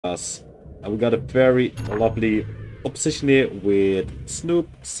us. And we got a very lovely opposition here with Snoop,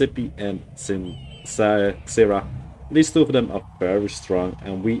 Sippy, and Sarah. These two of them are very strong,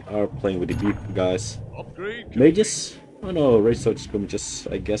 and we are playing with the deep guys. Mages? Oh no, race touch skirmishers.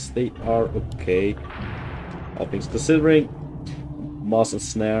 I guess they are okay. All things considering. Moss and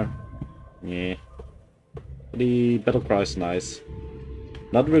Snare. Yeah. The battle cry is nice.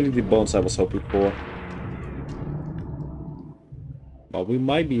 Not really the bones I was hoping for. But we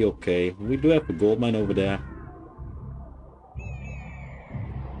might be okay. We do have a gold mine over there.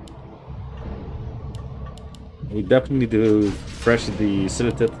 We definitely do pressure the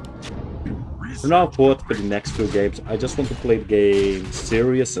Silhouette. From now forward for the next few games, I just want to play the game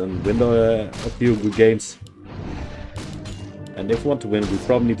serious and win a few good games. And if we want to win, we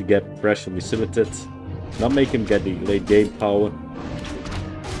probably need to get pressure on the Silhouette. Not make him get the late game power.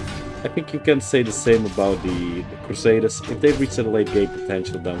 I think you can say the same about the Crusaders. If they reach the late game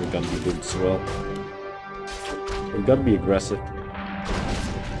potential, then we're gonna be good as well. We gotta be aggressive.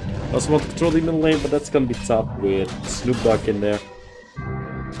 Also want to control the middle lane, but that's gonna be tough with Snoop Dogg in there.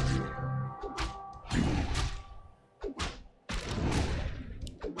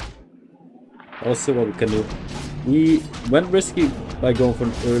 I'll see what we can do. We went risky by going for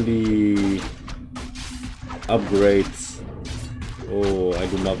an early upgrade. Oh, I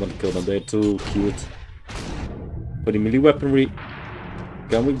do not want to kill them. They're too cute. For the melee weaponry,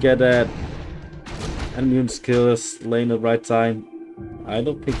 can we get that immune skills lane at the right time? I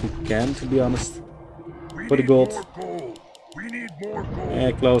don't think we can, to be honest. For the gold. We need more gold.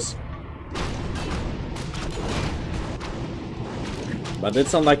 Yeah, close. But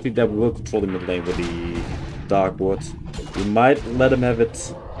it's unlikely that we will control the mid lane with the Dark Ward. We might let him have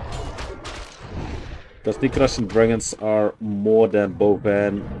it. Because the Crushing Dragons are more than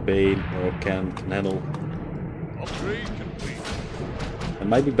Bovan, Bane, or can handle. It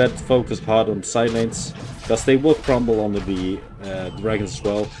might be better to focus hard on the side lanes. Because they will crumble under the dragons as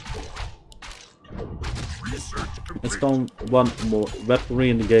well. Let's go one more weaponry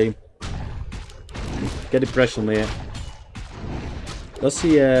in the game. Get the pressure on here. Does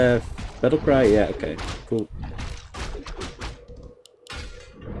he have battle cry? Yeah, okay, cool.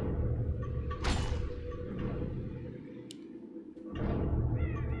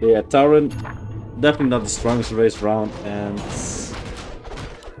 Yeah, Tauren, definitely not the strongest race round, and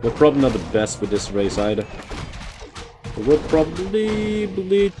we're probably not the best with this race either. But we'll probably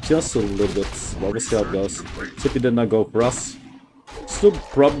bleed just a little bit. Well, we'll see how it goes. Sippy did not go for us. Snoop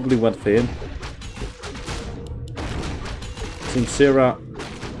probably went for him. Since Sarah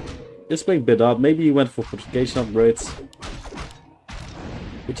is playing a bit up, maybe he went for fortification upgrades.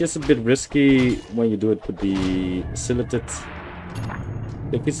 Which is a bit risky when you do it with the Silhouette.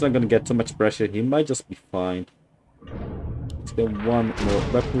 If he's not gonna get too much pressure, he might just be fine. Let's get one more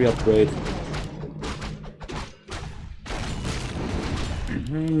weaponry upgrade.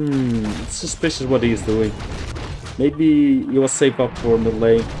 It's suspicious what he's doing. Maybe he was safe up for mid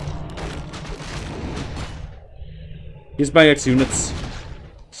lane. He's buying X units,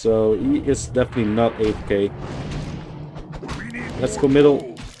 so he is definitely not AFK. Let's go middle.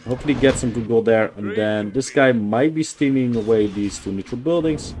 Hopefully get some good gold there, and then this guy might be stealing away these two neutral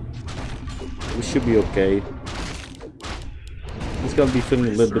buildings. We should be okay. He's gonna be feeling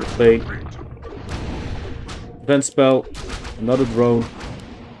a little bit of pain. Defense spell, another drone.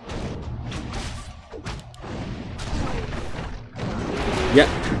 Yeah,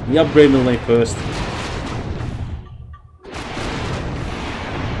 we upgrade the lane first.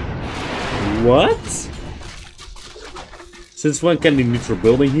 What? Since when can the neutral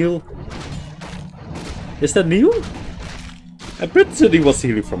building heal? Is that new? I'm pretty sure he was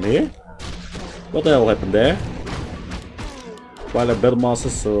healing from here. What the hell happened there? Twilight Battle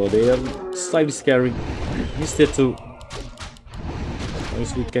Masters, so they are slightly scary. He's there too. As long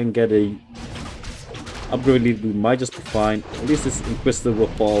as we can get a upgrade lead, we might just be fine. At least this Inquisitor will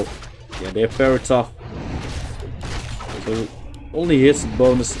fall. Yeah, they're very tough. So only his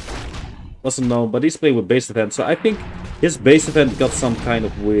bonus wasn't known, but he's playing with base defense, so I think his base event got some kind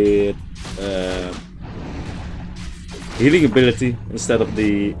of weird healing ability instead of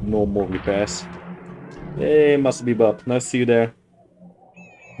the normal repairs. Hey, must be Bob. Nice to see you there.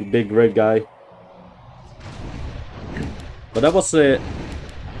 You big red guy. But that was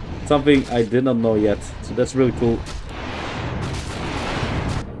something I did not know yet, so that's really cool.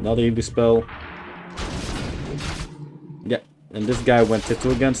 Another healing spell. Yeah, and this guy went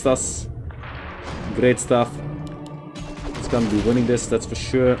T2 against us. Great stuff. Gonna be winning this, that's for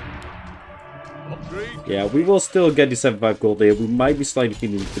sure. Yeah, we will still get the 75 gold here. We might be slightly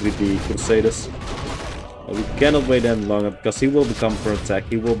feeling with the Crusaders. But we cannot wait any longer because he will be coming for an attack.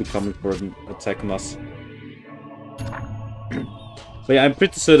 He will be coming for an attack on us. But yeah, I'm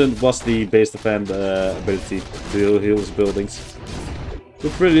pretty certain it was the base defend ability to heal his buildings.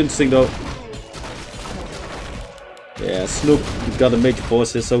 It's pretty interesting though. Yeah, Snoop got a major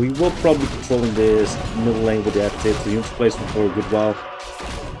force here, so he will probably be controlling this middle lane with the active. The unit's placement for a good while.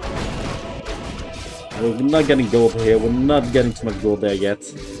 We're not getting gold here, we're not getting too much gold there yet.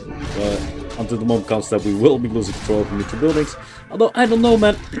 But until the moment comes that we will be losing control of neutral buildings. Although, I don't know,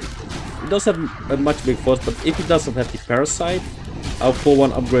 man. He does have a much big force, but if he doesn't have the Parasite, our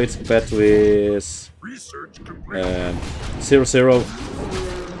 4-1 upgrades compared to his 0-0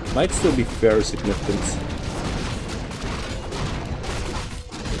 might still be very significant.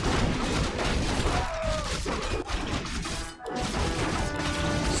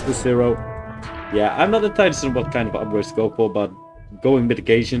 The 0. Yeah, I'm not entirely sure what kind of upgrades to go for, but going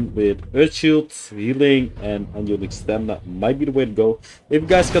mitigation with Earth Shield, healing, and unyielding stamina might be the way to go. If you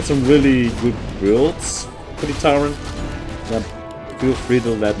guys got some really good builds for the Tauren, then feel free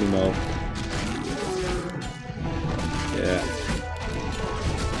to let me know. Yeah.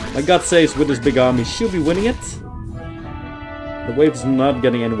 My gut says with this big army, should be winning it. The wave is not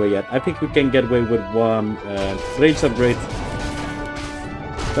getting anywhere yet. I think we can get away with one range upgrade.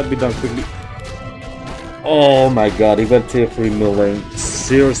 That'll be done quickly. Oh my god, he went tier 3 mill lane.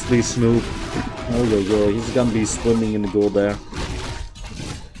 Seriously, Snoop. Oh yo, he's gonna be swimming in the gold there.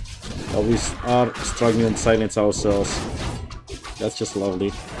 Oh, we are struggling to silence ourselves. That's just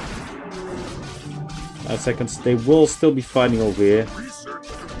lovely. 5 seconds. They will still be fighting over here.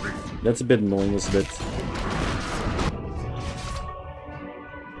 That's a bit annoying, isn't it?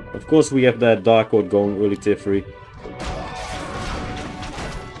 Of course, we have that Dark Lord going early tier 3.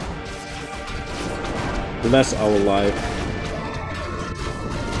 Bless our life.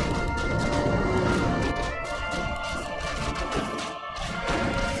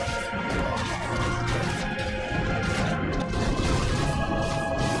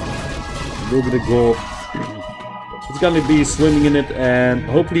 Look at the gold. It's gonna be swimming in it, and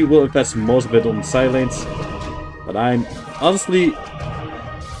hopefully we'll invest most of it on the side lanes. But I'm honestly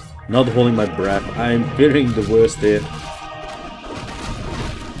not holding my breath. I'm fearing the worst here.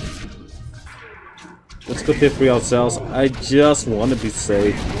 Let's go tier 3 ourselves. I just want to be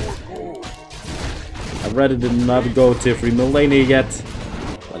safe. I'd rather not go tier 3 middle lane here yet.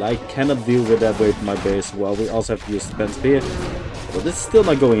 But I cannot deal with that weight in my base. Well, we also have to use defense spear. But it's still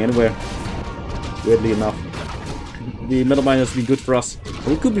not going anywhere. Weirdly enough. The middle mine has been good for us.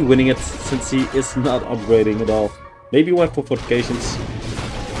 We could be winning it since he is not upgrading at all. Maybe one for fortifications.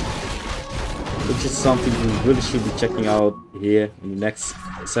 Which is something we really should be checking out here in the next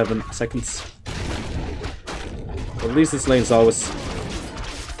 7 seconds. At least this lane is ours.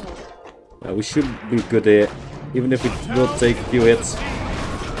 We should be good here, even if it will take a few hits.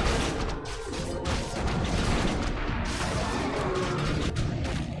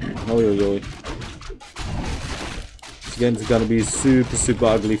 Oh yo. This game is gonna be super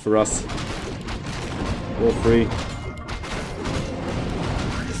ugly for us. All 3.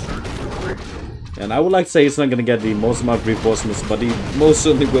 And I would like to say it's not gonna get the most amount of reinforcements, but he most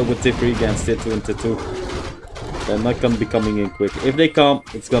certainly will with tier 3 against tier 2 and tier 2. They're not gonna be coming in quick. If they come,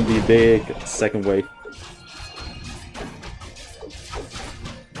 it's gonna be a big second wave.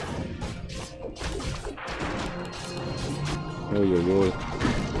 Oh yo.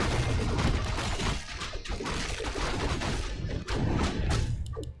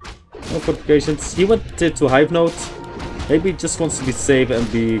 No fortifications. He went to Hive Node. Maybe he just wants to be safe and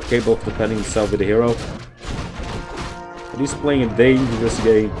be capable of defending himself with a hero. But he's playing a dangerous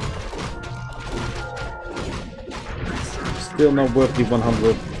game. Still not worth the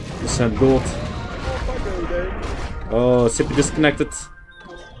 100% gold. Oh, Sippy disconnected.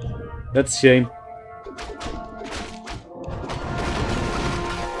 That's a shame.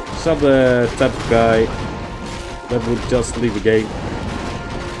 He's not the type of guy that would just leave the game.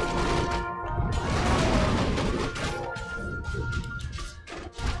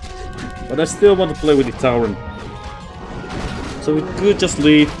 But I still want to play with the Tauren. So we could just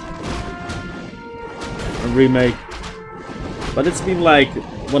leave and remake. But it's been like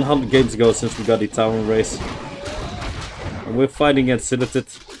 100 games ago since we got the Tauren race. And we're fighting against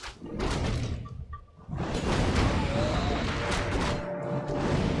Silhouette.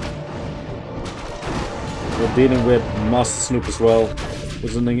 We're dealing with Master Snoop as well,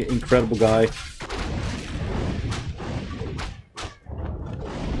 who's an incredible guy.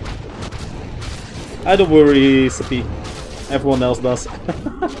 I don't worry, Sippy. Everyone else does.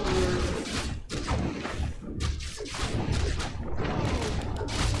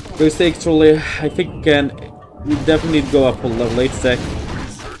 Going stake trolley, I think we can. We definitely need to go up for level 8 stack.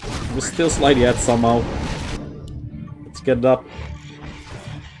 We're still slightly ahead somehow. Let's get it up.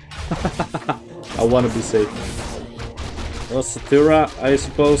 I want to be safe. Well, Satura, I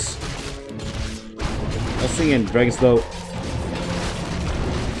suppose. I was thinking dragons though.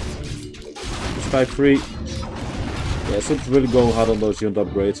 It's 5-3. Yeah, so it's really going hard on those unit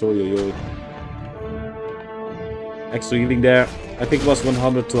upgrades. Oh, yo, yo. Extra healing there. I think it was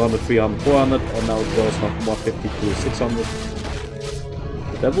 100, 200, 300, 400, and now it goes from 150 to 600.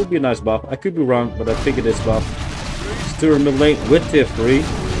 That would be a nice buff. I could be wrong, but I think it is buff. Stir in the lane with tier 3.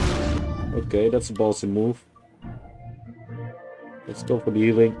 Okay, that's a ballsy move. Let's go for the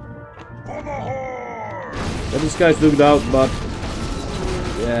healing. Yeah, these guys looked out, but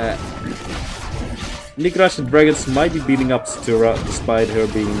yeah. Nikrash and Dragons might be beating up Satura despite her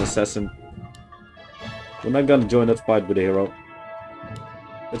being an assassin. We're not gonna join that fight with the hero.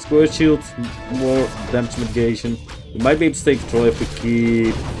 Let's go with shield, more damage mitigation. We might be able to take control if we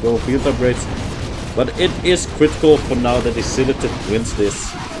keep going field upgrades. But it is critical for now that the Silhouette wins this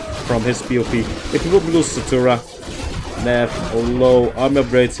from his POP. If he will lose Satura and have low armor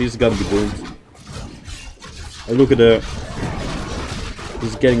upgrades, he's gonna be doomed. And look at her.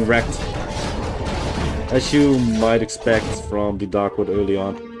 He's getting wrecked. As you might expect from the Dark Wood early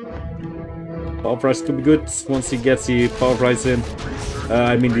on. Power price could be good once he gets the power price in.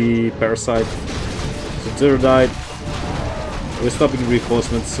 I mean the parasite. Satura died. We're stopping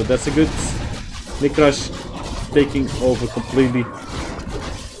reinforcements, so that's a good. Nikrash taking over completely.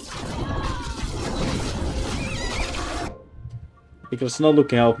 Nikrash not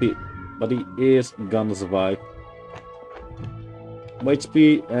looking healthy, but he is gonna survive.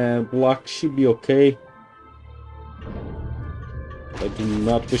 HP and block should be okay. I do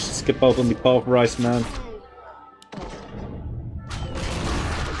not wish to skip out on the power rise, man.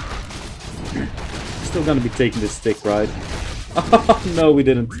 Still gonna be taking this stick, right? Oh, no, we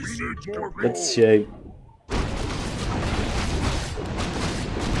didn't. That's a shame. I'm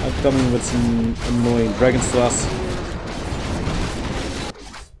coming with some annoying dragons to us.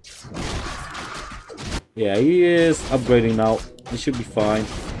 Yeah, he is upgrading now. He should be fine.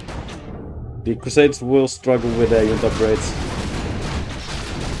 The Crusaders will struggle with their unit upgrades.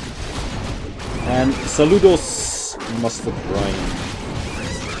 And Saludos must stop crying.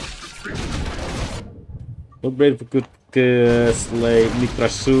 Upgrade for good slay Nikrash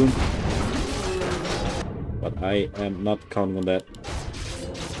soon. But I am not counting on that.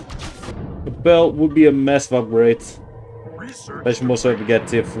 The bell would be a massive upgrade. Especially most if we get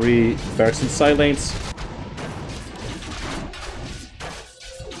tier 3 barracks and side lanes.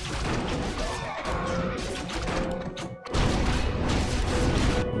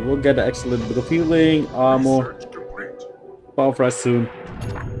 We'll get an extra little bit of healing, armor, power rise soon.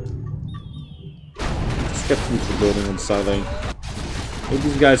 Just get future building on the side lane. But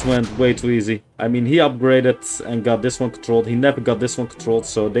these guys went way too easy. I mean, he upgraded and got this one controlled. He never got this one controlled,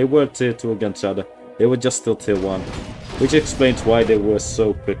 so they were tier 2 against each other. They were just still tier 1. Which explains why they were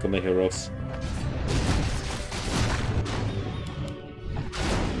so quick on the heroes.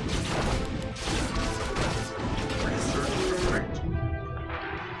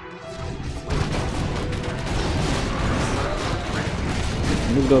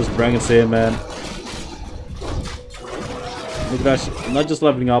 Look at those dragons here, man. Nikrash not just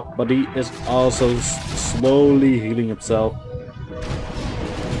leveling up, but he is also slowly healing himself.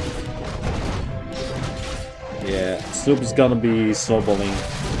 Yeah, Sloop is gonna be snowballing.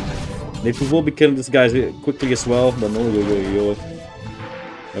 And if we will be killing this guy quickly as well, then oh yo yo yo.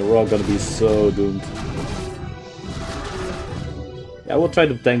 And we're all gonna be so doomed. Yeah, we'll try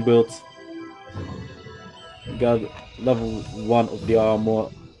the tank build. We got level 1 of the armor.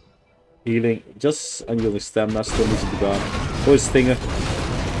 Healing. Just unyielding stamina still needs to be gone. Voice Stinger.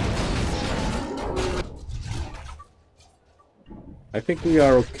 I think we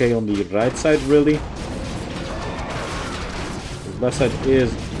are okay on the right side, really. The left side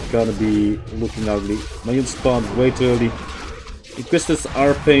is gonna be looking ugly. My unit spawned way too early. Inquisitors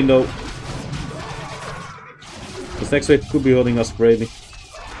are a pain though. This next wave could be holding us bravely.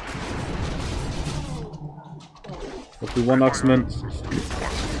 Hopefully one Oxman.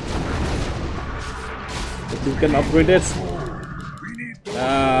 If we can upgrade it.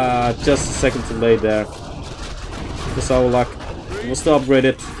 Ah, just a second too late there. Just our luck. We'll still upgrade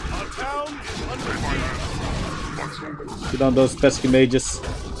it. Get down those pesky mages.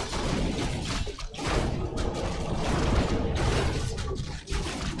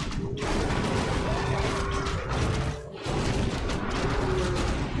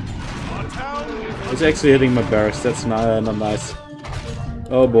 It's actually hitting my barracks. That's not nice.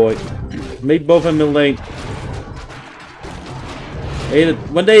 Oh boy. Made both in mid lane.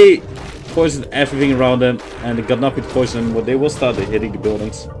 When they poisoned everything around them and they got nothing to poison them, they will start hitting the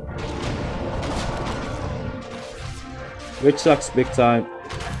buildings. Which sucks big time,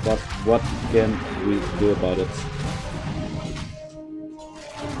 but what can we do about it?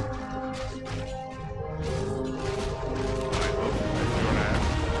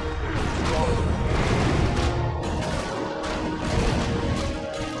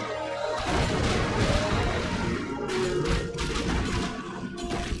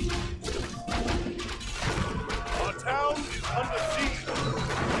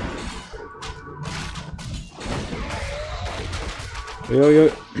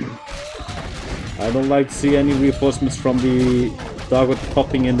 Yo. I don't like to see any reinforcements from the target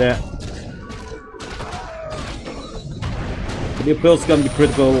popping in there. But the appeal's gonna be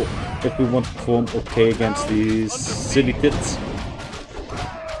critical if we want to perform okay against these silly tits.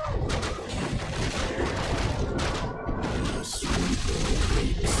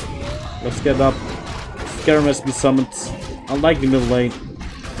 Let's get up. Skirmishers be summoned. I like the middle lane.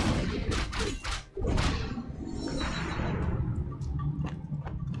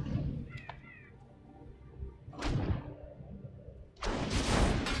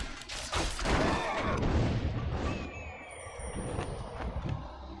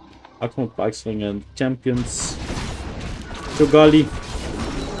 Excellent bike swing and champions. Chogali.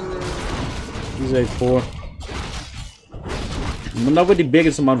 He's 8-4. Not with the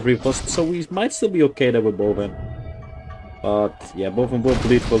biggest amount of reinforcements, so we might still be okay there with Boven. But yeah, Boven will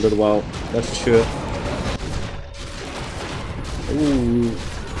bleed for a little while, that's for sure. Ooh,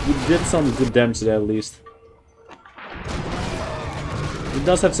 he did some good damage there at least. He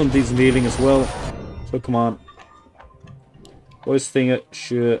does have some decent healing as well, so come on. Voice Stinger,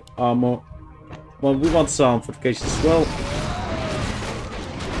 sure, armor. Well, we want some fortification as well.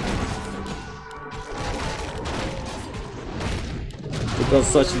 It was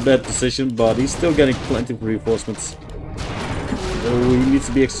such a bad decision, but he's still getting plenty of reinforcements. Oh, he needs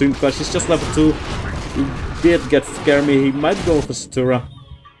to be extremely cautious. Just level 2. He did get scare me. He might go for Satura.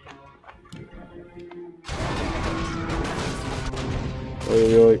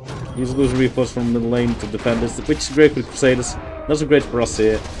 Oi. He's losing reinforcements from the lane to defend this, which is great for the Crusaders. Not so great for us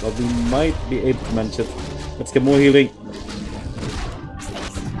here, but we might be able to manage it. Let's get more healing.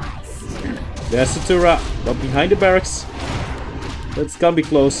 There's Satura, but behind the barracks. That's gonna be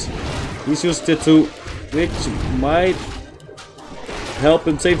close. He's used tier 2, which might help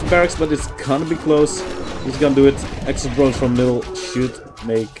him save the barracks, but it's gonna be close. He's gonna do it. Extra drones from middle should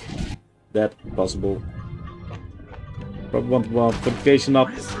make that possible. Probably want one fortification up.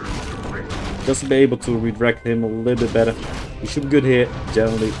 Just to be able to redirect him a little bit better. We should be good here,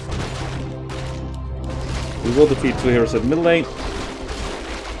 generally. We will defeat 2 heroes at middle lane.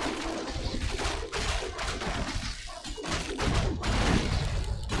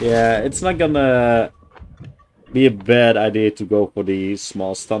 Yeah, it's not gonna be a bad idea to go for the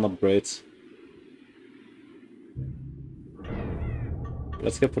small stun upgrades.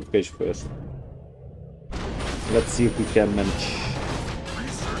 Let's get fortification first. Let's see if we can manage.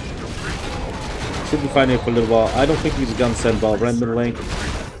 Should be fine here for a little while. I don't think he's gonna send Valdrién middle lane.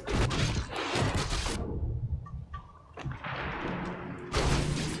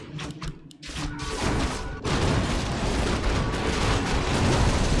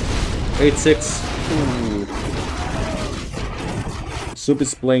 (8-6). Soup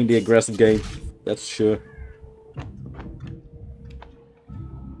is playing the aggressive game, that's sure.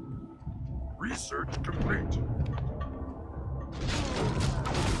 Research complete.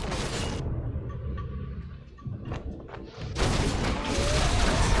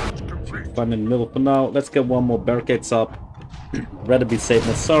 Fine in the middle for now. Let's get one more barricades up. Rather be safe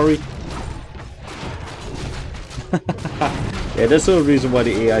than sorry. Yeah, there's no reason why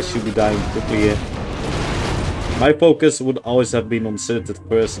the AI should be dying quickly here. My focus would always have been on Silted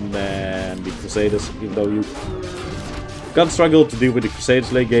person than the Crusaders, even though you can struggle to deal with the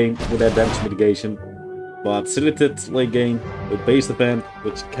Crusaders late game with their damage mitigation. But Silted late game with base defend,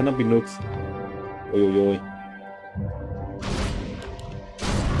 which cannot be nuked. Oi.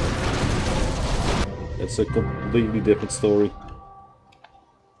 That's a completely different story.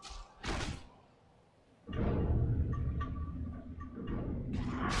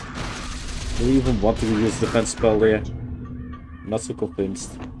 Do we even want to use defense spell there? Not so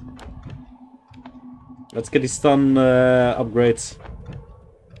convinced. Let's get the stun upgrades.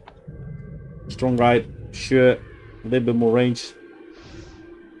 Strong right, sure. A little bit more range.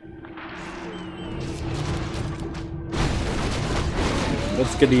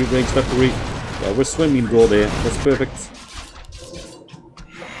 Let's get the range factory. Yeah, we're swimming goal there. That's perfect.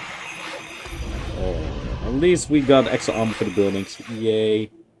 least we got extra armor for the buildings. Yay.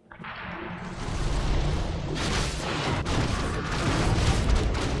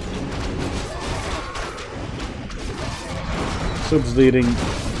 Subs leading.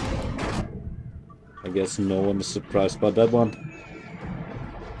 I guess no one is surprised about that one.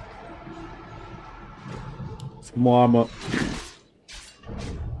 Some more armor.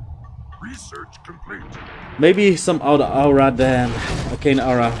 Research complete. Maybe some outer aura then. Arcane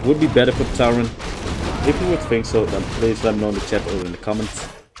aura would be better for Tauren. If you would think so, then please let me know in the chat or in the comments.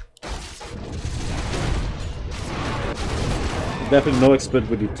 Definitely no expert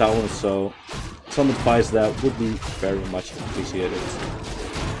with the Tauren, so some advice that would be very much appreciated.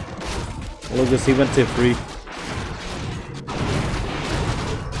 Look, he went to 3.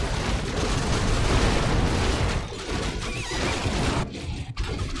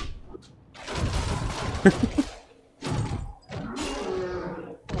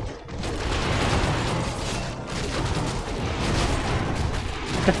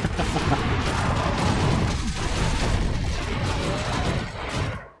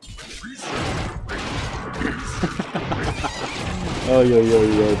 Oh, yo,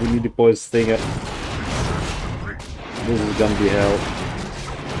 we need the poison stinger. This is gonna be hell.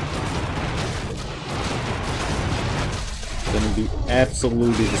 It's gonna be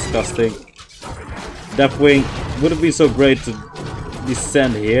absolutely disgusting. Deathwing wouldn't be so great to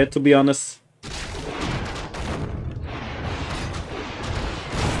descend here, to be honest.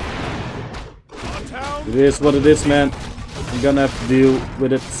 It is what it is, man. I'm gonna have to deal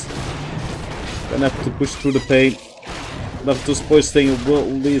with it. Gonna have to push through the pain. Love to poison thing will at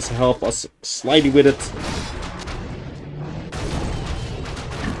least help us slightly with it.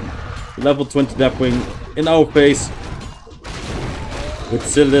 Level 20 Deathwing in our face. With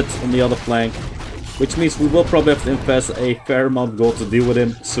Sillet on the other flank. Which means we will probably have to invest a fair amount of gold to deal with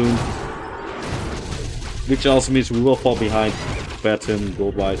him soon. Which also means we will fall behind compared to him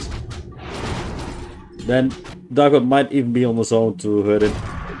gold wise. Then Darkwood might even be on his own to hurt him.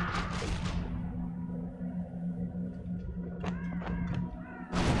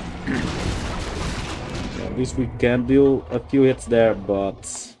 At least we can deal a few hits there,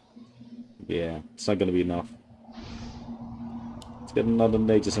 but yeah, it's not gonna be enough. Let's get another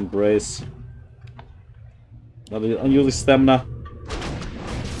Nature's Embrace. Another unused stamina.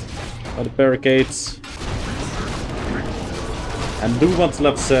 Other barricades. And do want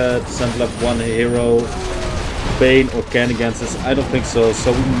to send level 1 hero, Bane or Ken against us? I don't think so,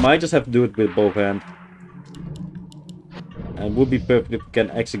 so we might just have to do it with both hands. And it would be perfect if we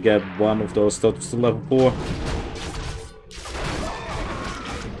can actually get one of those totals to level 4.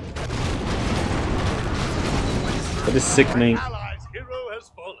 That is sickening.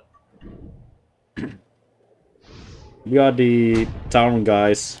 We are the Tauren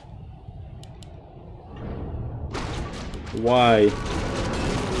guys. Why?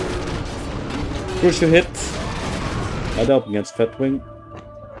 Crucial hit. I'd help against Fatwing.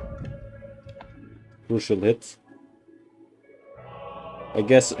 Crucial hit. I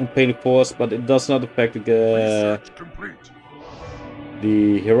guess Impaining Force, but it does not affect the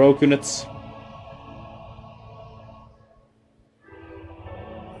heroic units.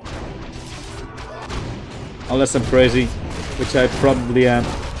 Unless I'm crazy, which I probably am.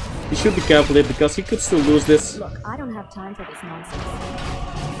 He should be careful here because he could still lose this. Look, I don't have time for this nonsense.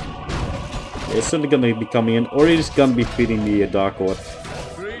 He's certainly gonna be coming in, or he's gonna be feeding the Dark Horde.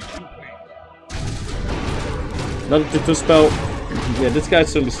 Another 2-2 spell. Yeah, this guy's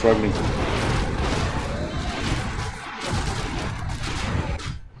certainly struggling.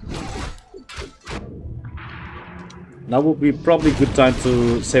 Now would be probably a good time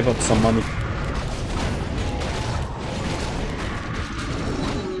to save up some money.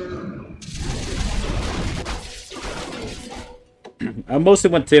 I mostly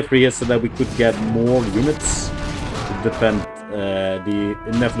went tier 3 here so that we could get more units to defend the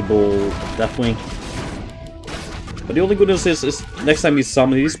inevitable Deathwing. But the only good news is next time he's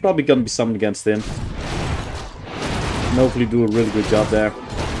summoned, he's probably gonna be summoned against him. And hopefully do a really good job there.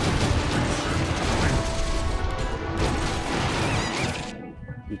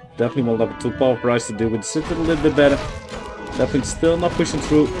 We definitely want level 2 power price to deal with Sit a little bit better. Definitely still not pushing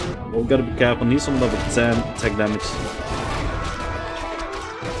through. But we gotta be careful, need some level 10 attack damage.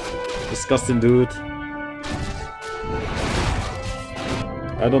 Disgusting dude.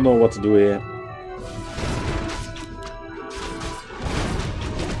 I don't know what to do here.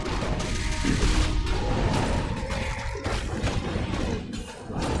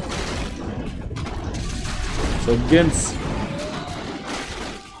 So begins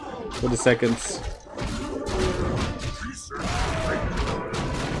 40 seconds.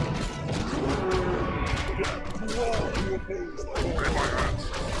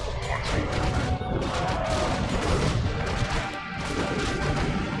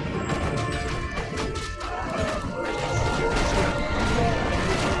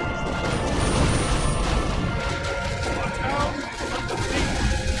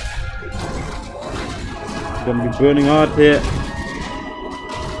 Gonna be burning hard here.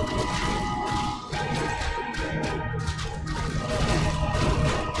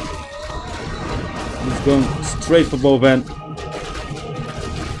 He's going straight for Bovan.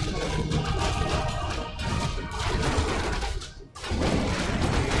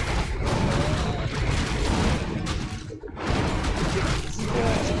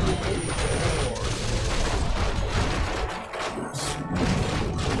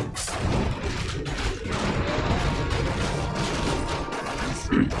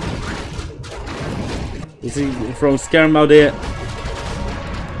 Is he from Skirm out there?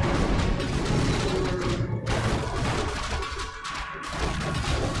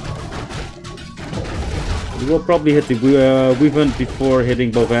 We will probably hit the Weavant before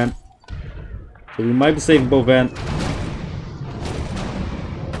hitting Bovan. So we might be saving Bovan.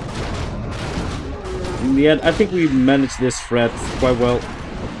 In the end, I think we managed this threat quite well.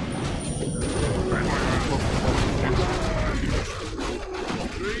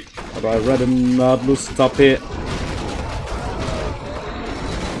 But I'd rather not lose the top here.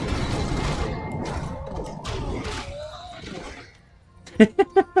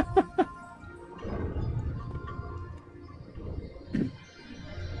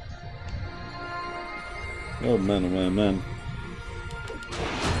 Oh man, oh man, man.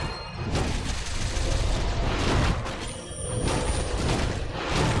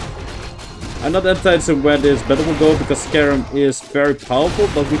 I'm not entirely sure where this battle will go because Skyrim is very powerful,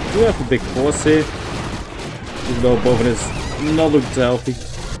 but we do have a big force here. Even though Bovan is not looking too healthy.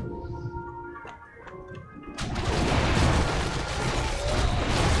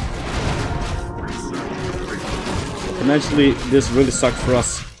 Financially, this really sucks for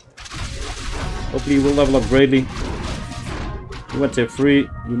us. Hopefully we'll level up greatly. We went tier 3.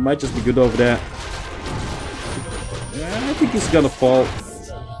 We might just be good over there. Yeah, I think he's gonna fall.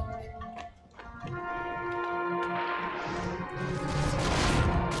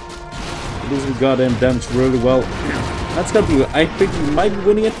 At least we got him damaged really well. That's gonna be... I think we might be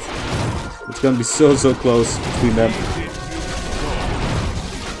winning it. It's gonna be so close between them.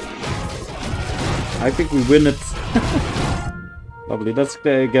 I think we win it. Lovely. Let's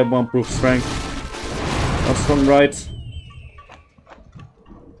get one proof strength. Not strong right.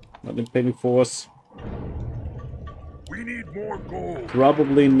 Not impeding force. We need more gold.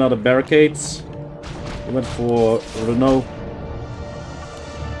 Probably not a barricades. We went for Renault.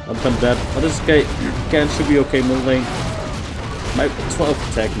 Not done that. But this guy can should be okay mid lane. My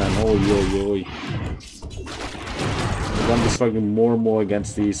 12 attack man. Oh yo. We're gonna be struggling more and more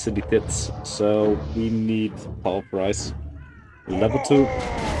against the city tits. So we need pulverize. Level 2.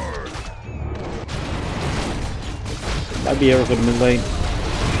 Might be here for the mid lane.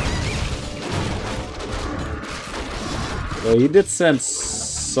 Well, he did send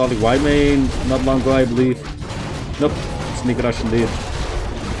solid white main not long ago, I believe. Nope, sneak rush indeed.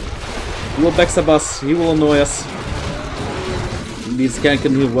 He will backstab us, he will annoy us. These can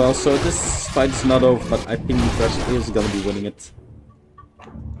heal well, so this fight is not over, but I think Crash is gonna be winning it.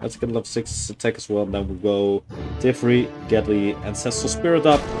 Let's get level 6 attack as well, and then we'll go tier 3, get the Ancestral Spirit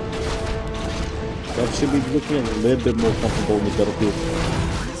up. That should be looking a little bit more comfortable in the battlefield.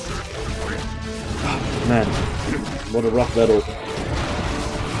 Man, what a rough battle.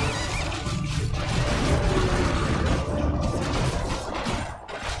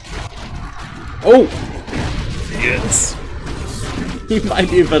 Oh! Yes! He might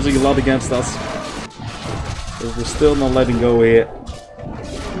be investing a lot against us. But we're still not letting go here.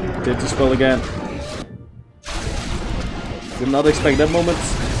 Did the spell again. Did not expect that moment.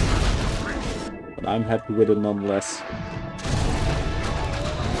 But I'm happy with it nonetheless.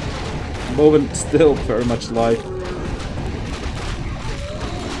 Moment still very much alive.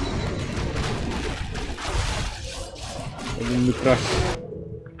 And the crush.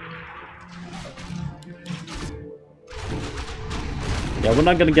 Yeah, we're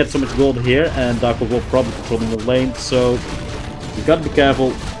not gonna get so much gold here, and Darko will probably control the lane, so we gotta be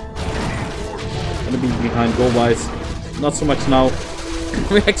careful. Gonna be behind goal wise. Not so much now.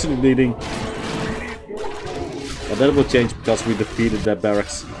 We're actually leading. But that will change because we defeated that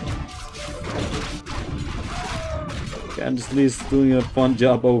barracks. Candice Lee's doing a fun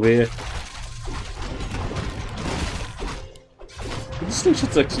job over here. This thing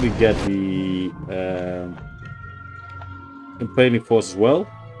should actually get the Impaling Force as well.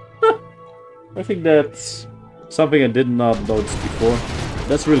 I think that Something I did not notice before.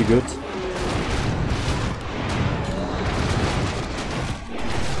 That's really good.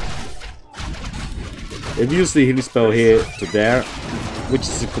 If you use the healing spell here to there, which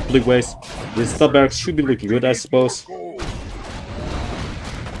is a complete waste, the stud barracks should be looking good, I suppose.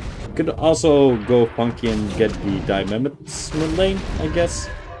 Could also go funky and get the Diamond's mid lane, I guess.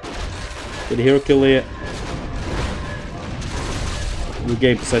 Get a hero kill here.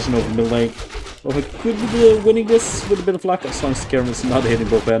 Regain possession over mid lane. Oh, I could be winning this with a bit of luck, as long as Skirmishers not hitting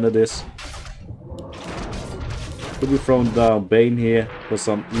both ends of this. Could be thrown down Bane here for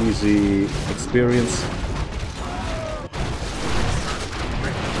some easy experience.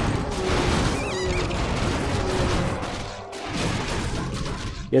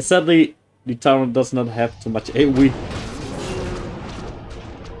 Yeah, sadly, the Tauren does not have too much AoE.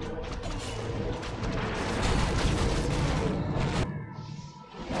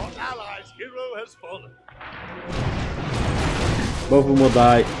 Our allies' hero has fallen. Both of them will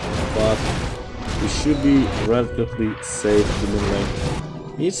die, but we should be relatively safe in the mid lane.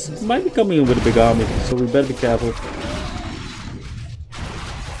 He might be coming in with a big army, so we better be careful.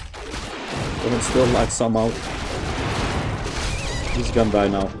 But it's still like somehow. He's gonna die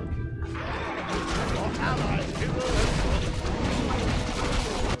now.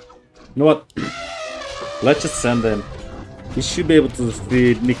 You know what? Let's just send him. He should be able to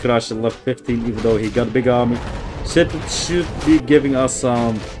defeat Nikrash at level 15, even though he got a big army. Should be giving us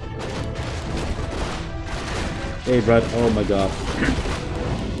some... Hey, Brad. Oh my god.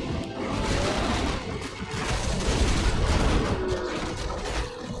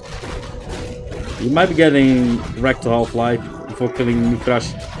 You might be getting wrecked to half-life before killing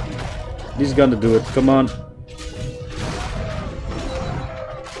Nikrash. He's gonna do it. Come on.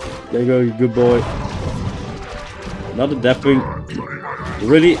 There you go, you good boy. Another Deathwing.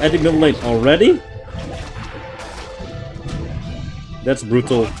 Really? At the middle lane already? That's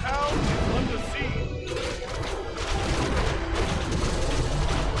brutal.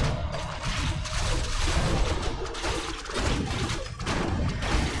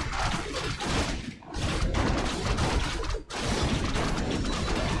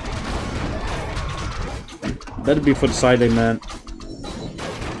 Better be for the side lane, man.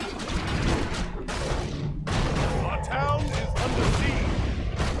 Our town is under siege.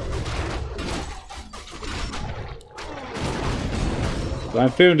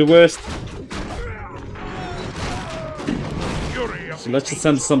 I'm fearing the worst. Fury of So let's just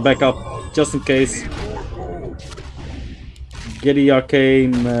send some backup, just in case. Get the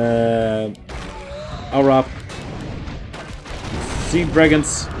arcane aura up. Sea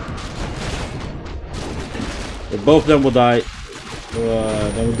dragons. If both of them will die,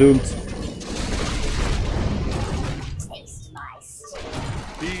 then we're doomed.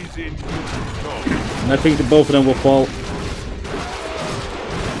 these inhumans go. And I think that both of them will fall.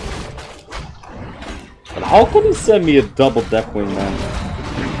 But how could he send me a double Deathwing,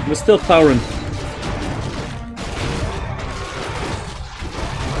 man? We're still Tauren.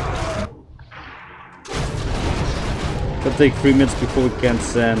 It'll take 3 minutes before we can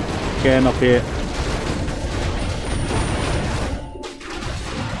send Ken up here.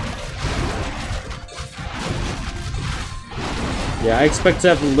 Yeah, I expect to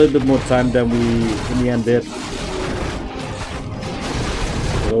have a little bit more time than we in the end did.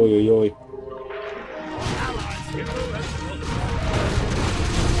 Oi, oi, oi.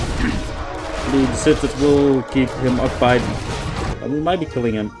 The Visitors will keep him occupied. And we might be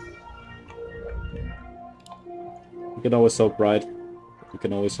killing him. We can always hope, right? We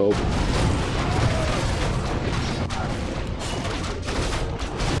can always hope.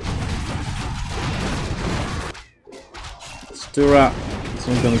 Stura, it's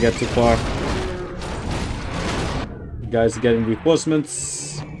not gonna get too far. You guys are getting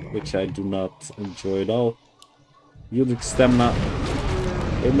reinforcements, which I do not enjoy at all. Yielding stamina.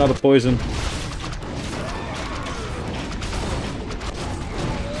 Another poison.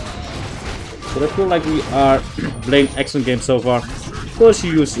 But I feel like we are playing excellent game so far. Of course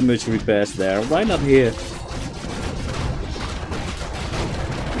you use emergency repairs there. Why not here?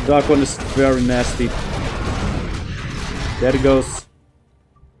 Dark one is very nasty. There he goes.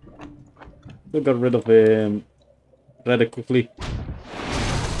 We got rid of him rather quickly.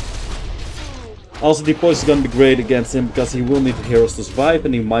 Also, the poison is gonna be great against him because he will need the heroes to survive,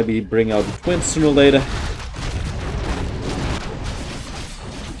 and he might be bringing out the twins sooner or later.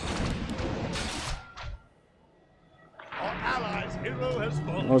 Our allies' hero has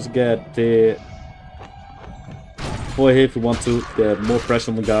fallen. Let's get the boy here if we want to get more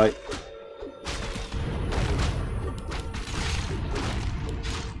pressure on the guy.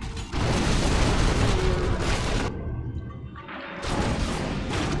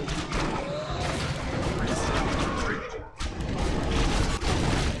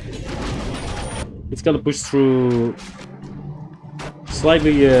 It's gonna push through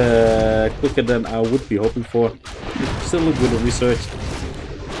slightly quicker than I would be hoping for. Still look good at research.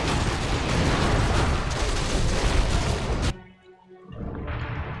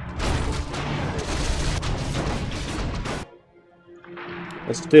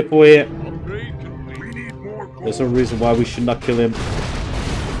 Let's stay for here. There's no reason why we should not kill him.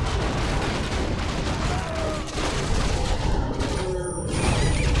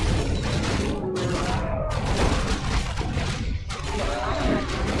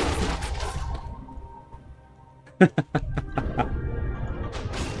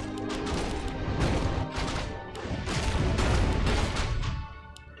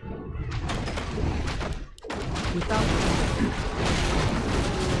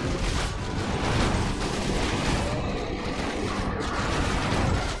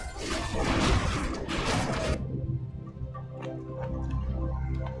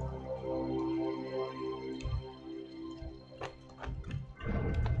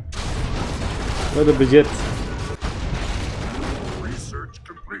 Where the budget? Research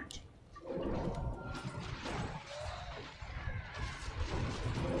complete.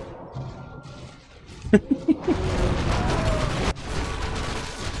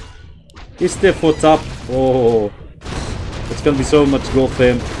 He's there for top. Oh, it's gonna be so much gold for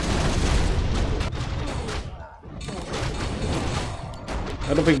him.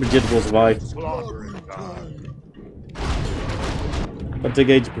 I don't think budget will survive. But take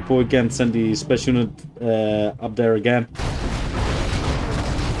age before we can send the special unit up there again.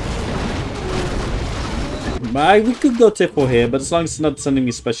 We could go T4 here, but as long as it's not sending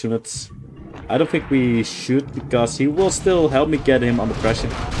me special units, I don't think we should, because he will still help me get him under pressure.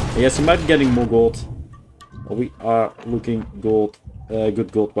 Yes, he might be getting more gold. But we are looking gold,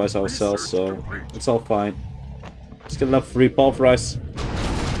 good gold wise ourselves, so it's all fine. Just get enough free pulverize.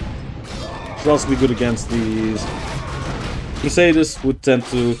 Should also be good against these. Crusaders would tend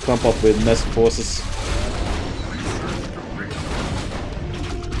to clump up with massive forces.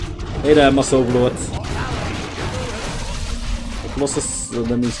 Hey there, Mass Overlord. Colossus,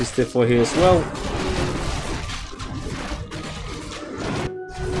 that means he's still for here as well.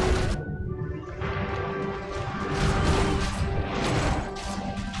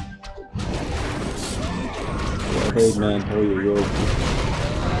 Hey man, how are you? Yo.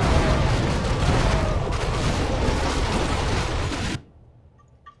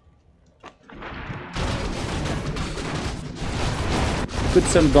 Could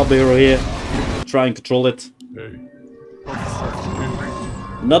send double hero here, try and control it.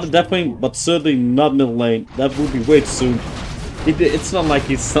 Not a deathwing, but certainly not middle lane. That would be way too soon. It's not like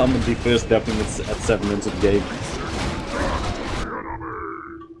he summoned the first deathwing at 7 minutes of the game.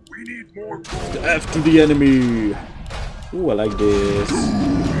 After the enemy. Ooh, I like this.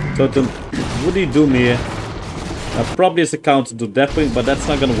 Totem, what do you do here? Probably as a counter to deathwing, but that's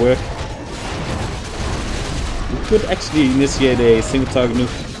not gonna work. Could actually initiate a single target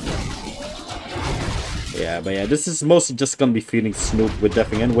nuke. Yeah, but yeah, this is mostly just gonna be feeding Snoop with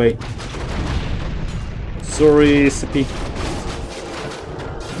deathing anyway. Sorry, Sippy.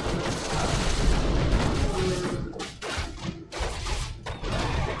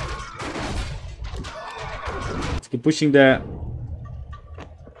 Let's keep pushing there.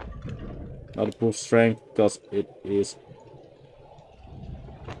 Not a proof strength, because it is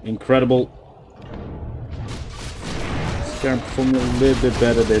incredible. Performing a little bit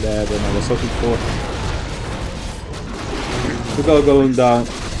better than I was hoping for. We're going down.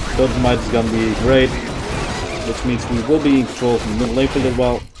 Totem Might is gonna be great, which means we will be in control from the middle lane for a little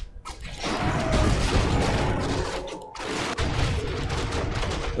while.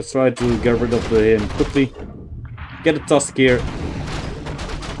 Let's try to get rid of him quickly. Get a Tusk here.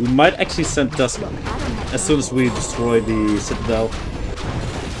 We might actually send Tusk as soon as we destroy the Citadel.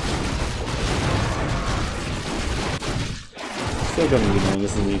 Still gonna be annoying,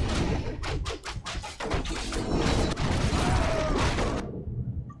 isn't he?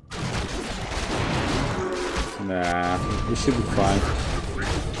 Nah, we should be fine.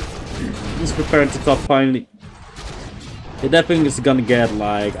 He's preparing to top finally. Yeah, that thing is gonna get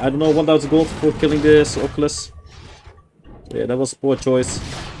like, I don't know, 1000 gold for killing this Oculus. Yeah, that was a poor choice.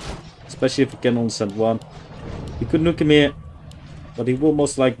 Especially if he can only send one. He could nuke him here, but he will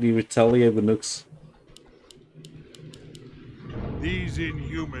most likely retaliate with nukes. These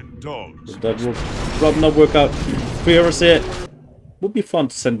inhuman dogs. That will probably not work out. 3 hours here. Would be fun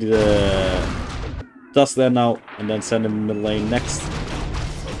to send the Dust there now and then send him in the lane next.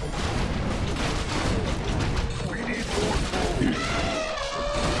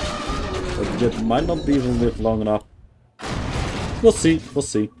 But it might not be even live long enough. We'll see, we'll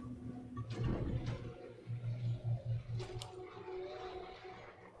see.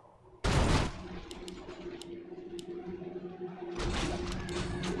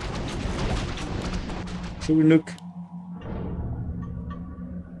 Should we nuke?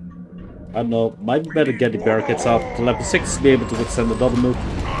 I don't know. Might be better get the barricades out to level 6 to be able to withstand the double nuke.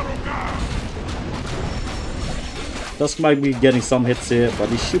 Tusk might be getting some hits here, but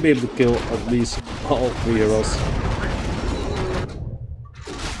he should be able to kill at least all 3 heroes.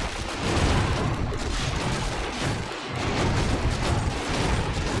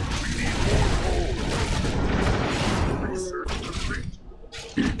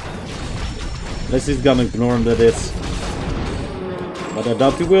 Unless he's gonna ignore him, that is. But I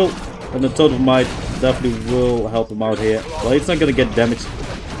doubt he will. And the total might definitely will help him out here. Well, he's not gonna get damaged,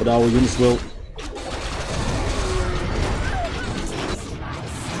 but our units will.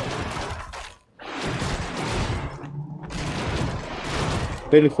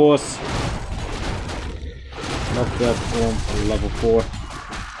 Failing Force. Not that form for level 4.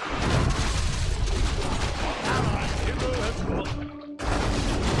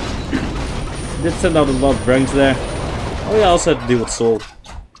 Did send out a lot of ranks there. Oh yeah, I also had to deal with Soul.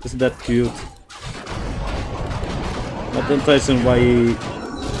 Isn't that cute? Not enticing why he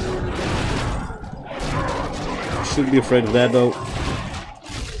shouldn't be afraid of that though.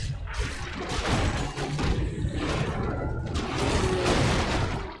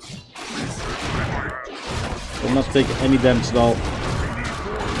 Will not take any damage at all.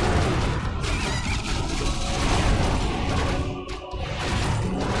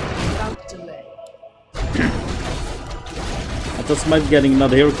 Just might be getting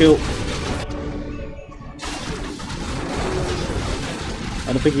another hero kill.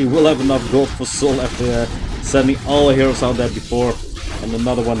 I don't think he will have enough gold for Soul after sending all the heroes out there before. And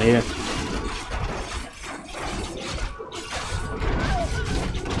another one here.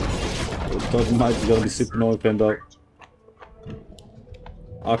 Total Might is gonna be super annoying for him though.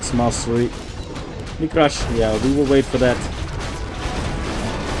 Ox Mastery. Knee Crush, yeah, we will wait for that.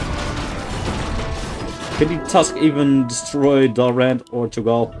 Can the Tusk even destroy Dalrand or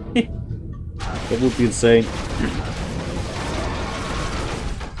Cho'Gall? That would be insane.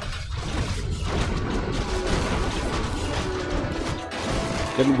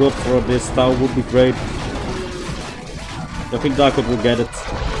 Getting good for this tower would be great. I think Darkwood will get it.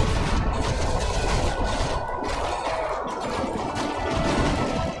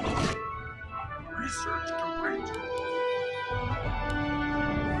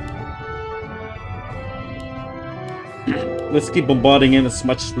 Let's keep bombarding him as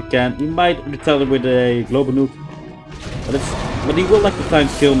much as we can. He might retaliate with a global nuke, but he will like the time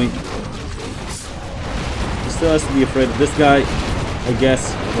to kill me. He still has to be afraid of this guy, I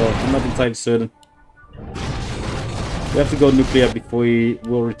guess. Well, I'm not entirely certain. We have to go nuclear before he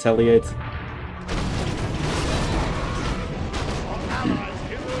will retaliate.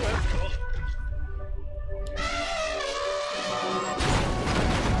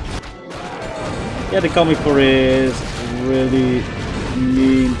 Yeah, they're coming for his really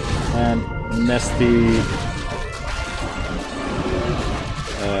mean and nasty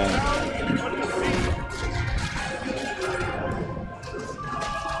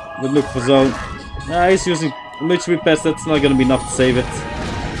good look for zone. Nah, he's using military pass, that's not gonna be enough to save it.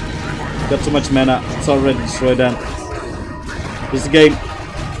 Got too much mana, it's already destroyed then. Here's the game.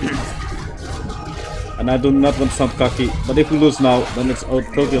 And I do not want to sound cocky, but if we lose now, then it's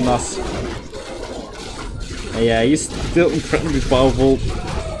totally on us. Yeah, he's still incredibly powerful.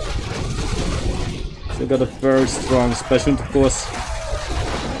 Still got a very strong special, of course.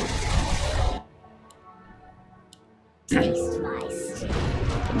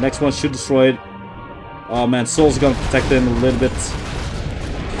 The next one should destroy it. Oh man, Soul's gonna protect him a little bit.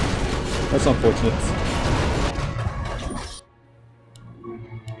 That's unfortunate.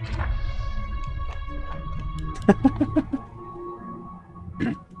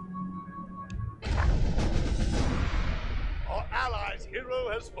 Our allies' hero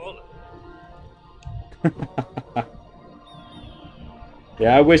has fallen.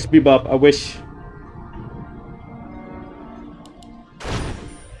 Yeah, I wish, Bebop, I wish.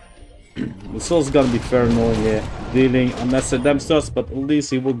 The Soul's gonna be fair annoying here, dealing unnecessary damage to us, but at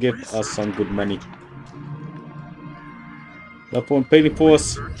least he will give us some good money. That one, Failing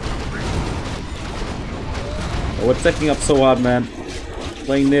Force. Oh, we're taking up so hard, man.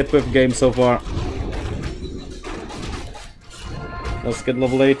 Playing near perfect game so far. Let's get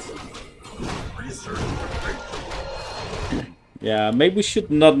level 8. Yeah, maybe we should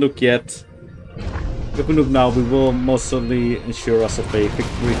not nuke yet. If we nuke now, we will most certainly ensure us a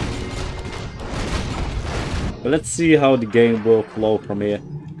victory. But let's see how the game will flow from here.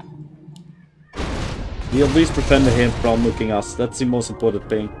 We at least prevented him from nuking us. That's the most important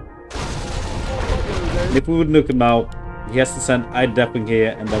thing. If we would nuke him now, he has to send I Deathwing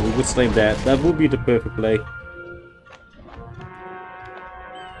here, and then we would slay him there. That would be the perfect play.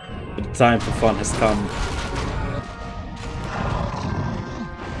 But the time for fun has come.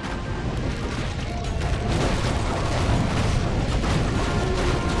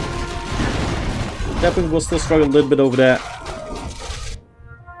 Deathwing will still struggle a little bit over there.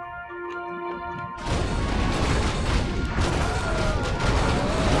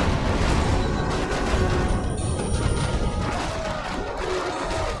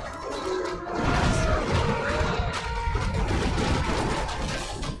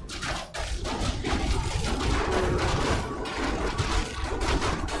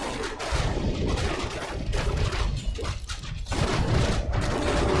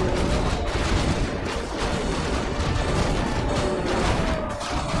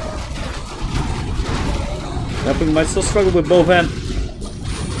 Deathwing might still struggle with both hands.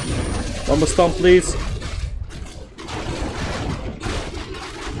 One more stomp, please.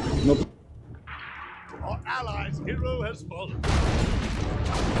 Nope. Our allies' hero has fallen.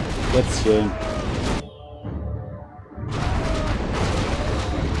 That's a shame.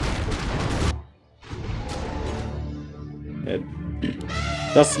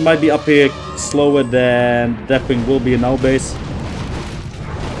 Dust might be up here slower than Deathwing will be in our base.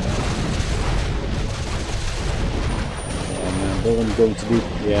 I'm going to be,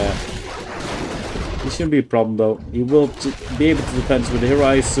 yeah. This shouldn't be a problem though. He will be able to defend with the hero,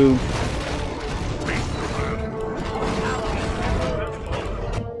 I assume.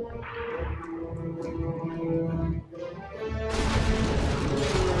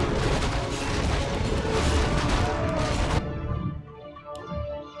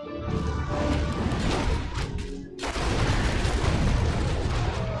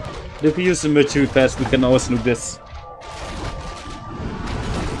 If we use the mature fast, we can always nuke this.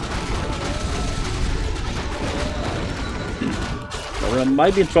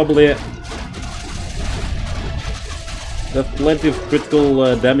 Might be in trouble here. There's plenty of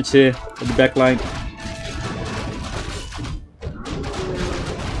critical damage here in the backline.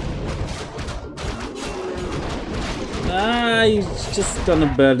 Ah, he's just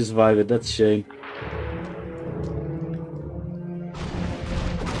gonna barely survive it. That's a shame.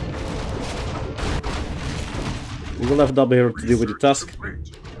 We will have a double hero to deal with the Tusk.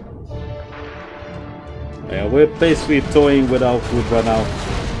 Yeah, we're basically toying with our food right now.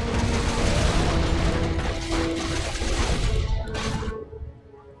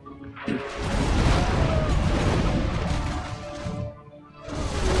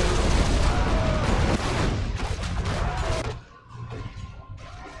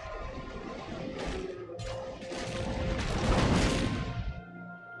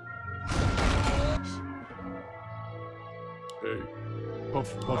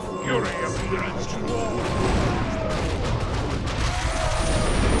 Of fury appears to war.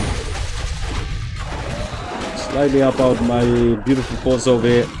 Slightly up out my beautiful force over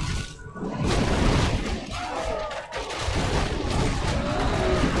here.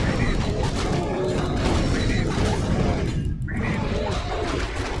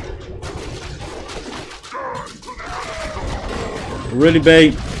 Really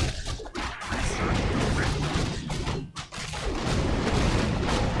bait.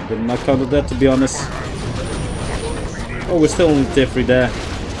 Did not count that, to be honest. Oh, we're still only tier 3 there.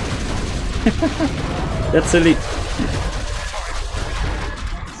 That's silly.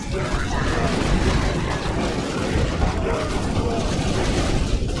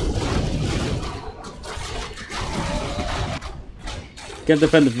 Can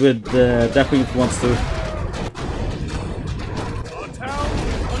defend it with Deathwing if he wants to.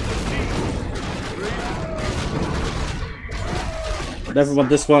 Never want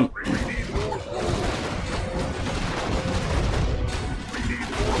this one.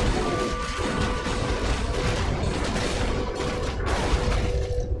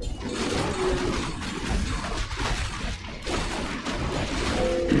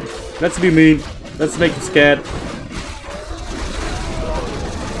 Let's be mean. Let's make him scared.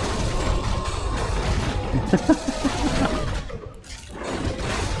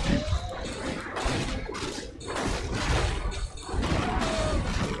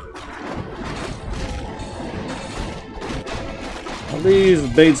 At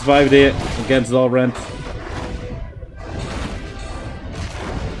least Bane survived it against Valdrién.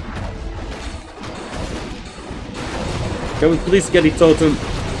 Can we please get the totem?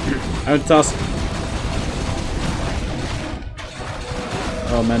 Iron Tusk.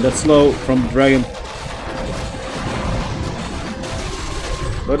 Oh man, that's slow from the dragon.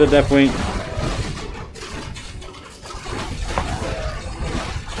 Go to Deathwing.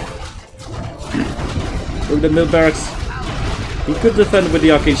 Look at the mill barracks. He could defend with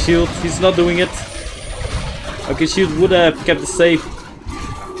the arcane shield. He's not doing it. Arcane shield would have kept it safe.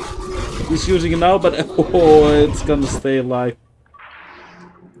 He's using it now, but oh, it's gonna stay alive.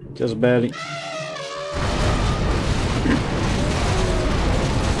 Just barely.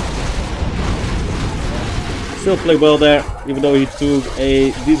 Still played well there, even though he took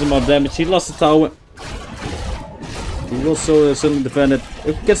a decent amount of damage. He lost the tower. He will certainly defend it.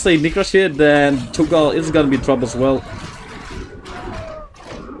 If he gets a Nikras here, then Cho'Gall is gonna be in trouble as well.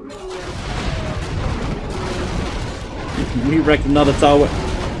 He wrecked another tower.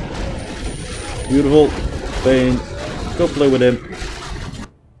 Beautiful. Bane. Go play with him.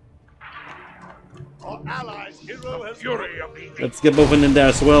 Our allies' hero has fury of the Let's get both in there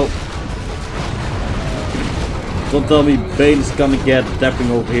as well. Don't tell me Bane is gonna get dapping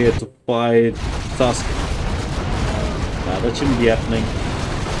over here to fight Tusk. Nah, that shouldn't be happening.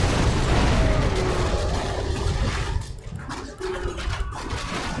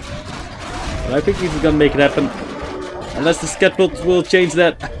 But I think he's gonna make it happen. Unless the scatbolt will change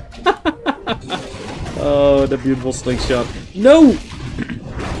that. Oh, the beautiful slingshot. No!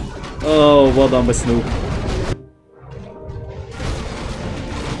 Oh, well done by Snoop.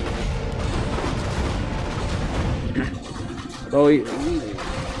 Oh,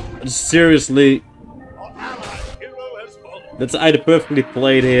 seriously. our allies' hero has fallen. That's either perfectly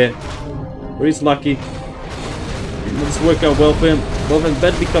played here, or he's lucky. Let's work out well for him. Both and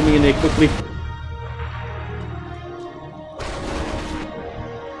better be coming in here quickly.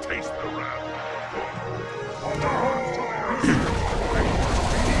 Taste the wrath.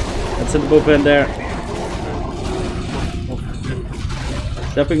 Let's send both in there.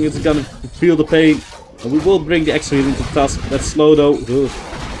 Definitely is gonna feel the pain. And we will bring the extra healing to Tusk. That's slow though. Ugh.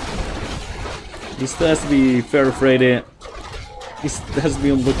 He still has to be fair afraid here. He has to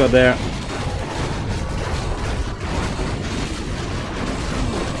be on the lookout there.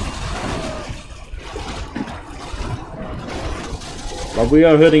 But we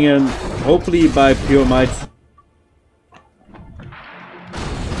are hurting him, hopefully by pure might.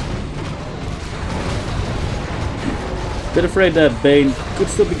 Bit afraid that Bane could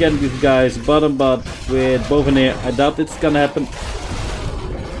still be getting these guys bottom, but with both in here, I doubt it's gonna happen.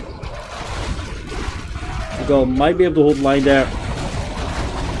 Cho'Gall might be able to hold the line there.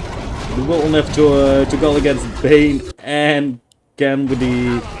 We will only have to go against Bane and Ken with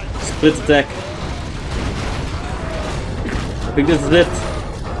the split attack. I think this is it.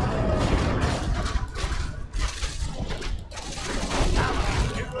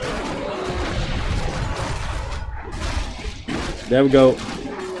 There we go.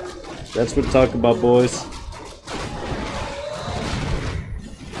 That's what we're talking about, boys.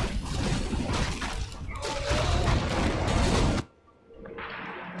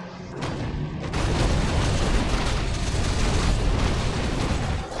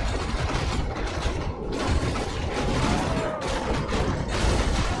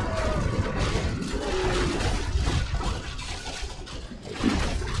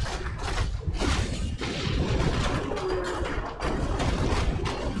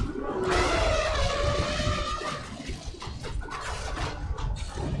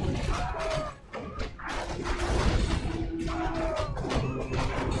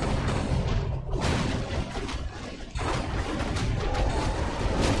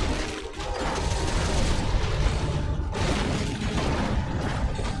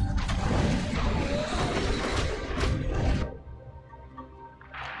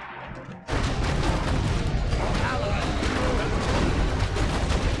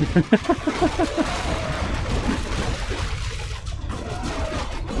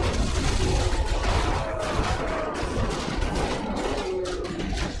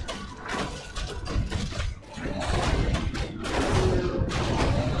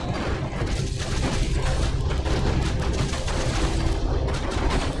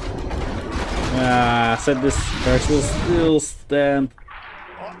 Ah, said this Curse will still stand.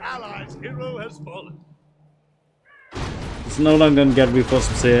 Our allies' hero has fallen. It's no longer gonna get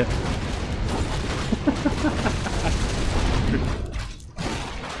reinforcements here.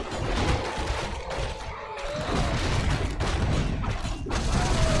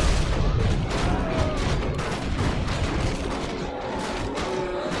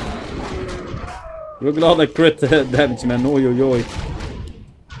 Look at all that crit damage, man. Oi, oi, oi.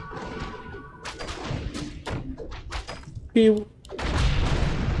 Pew.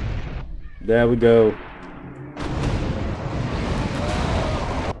 There we go.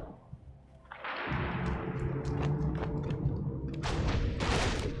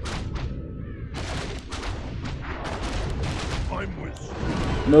 I'm with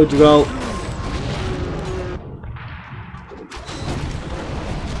you. No Cho'Gall.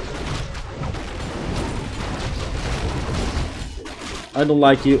 I don't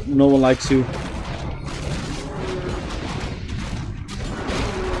like you. No one likes you.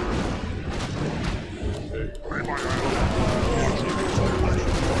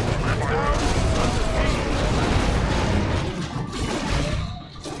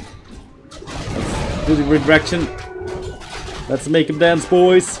 Let's do the redirection. Let's make him dance,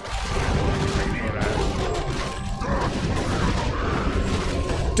 boys.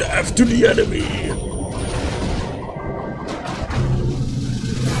 Death to the enemy.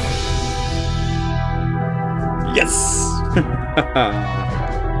 Yes!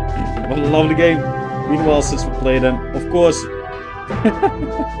 What a lovely game. Been a while since we played them, of course.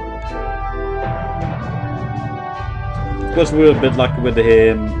 Of course, we were a bit lucky with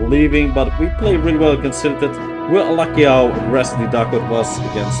him leaving, but we played really well against Silted. We're unlucky how aggressively Darkwood was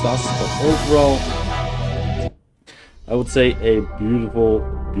against us, but overall, I would say a beautiful,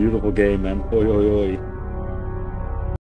 beautiful game, man. Oi, oi, oi.